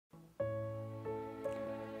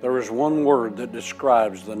There is one word that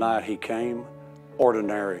describes the night he came: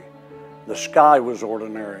 ordinary. The sky was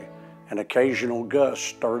ordinary. An occasional gust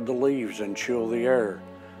stirred the leaves and chilled the air.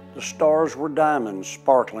 The stars were diamonds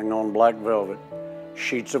sparkling on black velvet.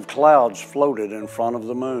 Sheets of clouds floated in front of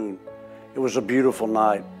the moon. It was a beautiful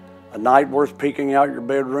night, a night worth peeking out your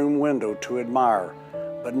bedroom window to admire,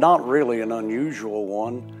 but not really an unusual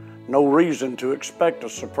one. No reason to expect a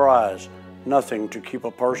surprise, nothing to keep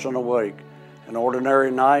a person awake. An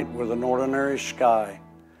ordinary night with an ordinary sky.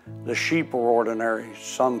 The sheep were ordinary,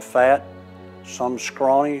 some fat, some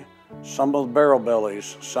scrawny, some with barrel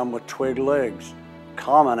bellies, some with twig legs.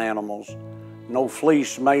 Common animals, no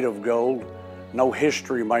fleece made of gold, no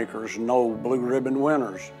history makers, no blue ribbon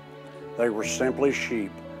winners. They were simply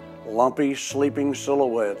sheep, lumpy, sleeping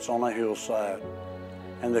silhouettes on a hillside.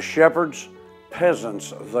 And the shepherds,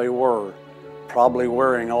 peasants they were, probably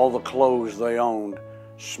wearing all the clothes they owned,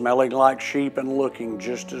 smelling like sheep and looking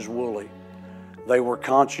just as woolly. They were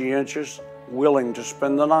conscientious, willing to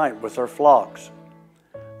spend the night with their flocks.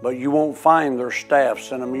 But you won't find their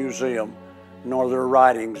staffs in a museum, nor their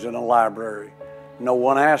writings in a library. No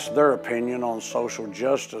one asked their opinion on social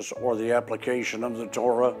justice or the application of the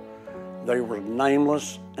Torah. They were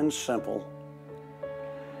nameless and simple.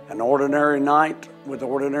 An ordinary night with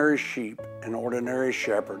ordinary sheep and ordinary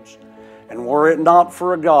shepherds. And were it not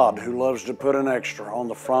for a God who loves to put an extra on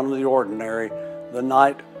the front of the ordinary, the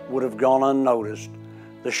night would have gone unnoticed.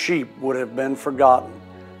 The sheep would have been forgotten,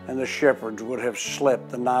 and the shepherds would have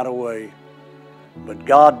slept the night away. But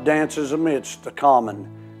God dances amidst the common,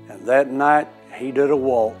 and that night he did a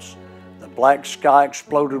waltz. The black sky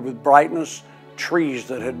exploded with brightness. Trees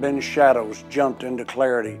that had been shadows jumped into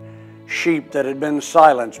clarity. Sheep that had been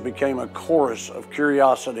silence became a chorus of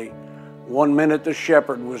curiosity. One minute the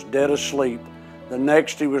shepherd was dead asleep. The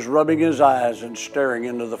next he was rubbing his eyes and staring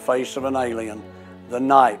into the face of an alien. The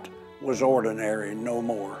night was ordinary no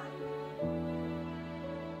more.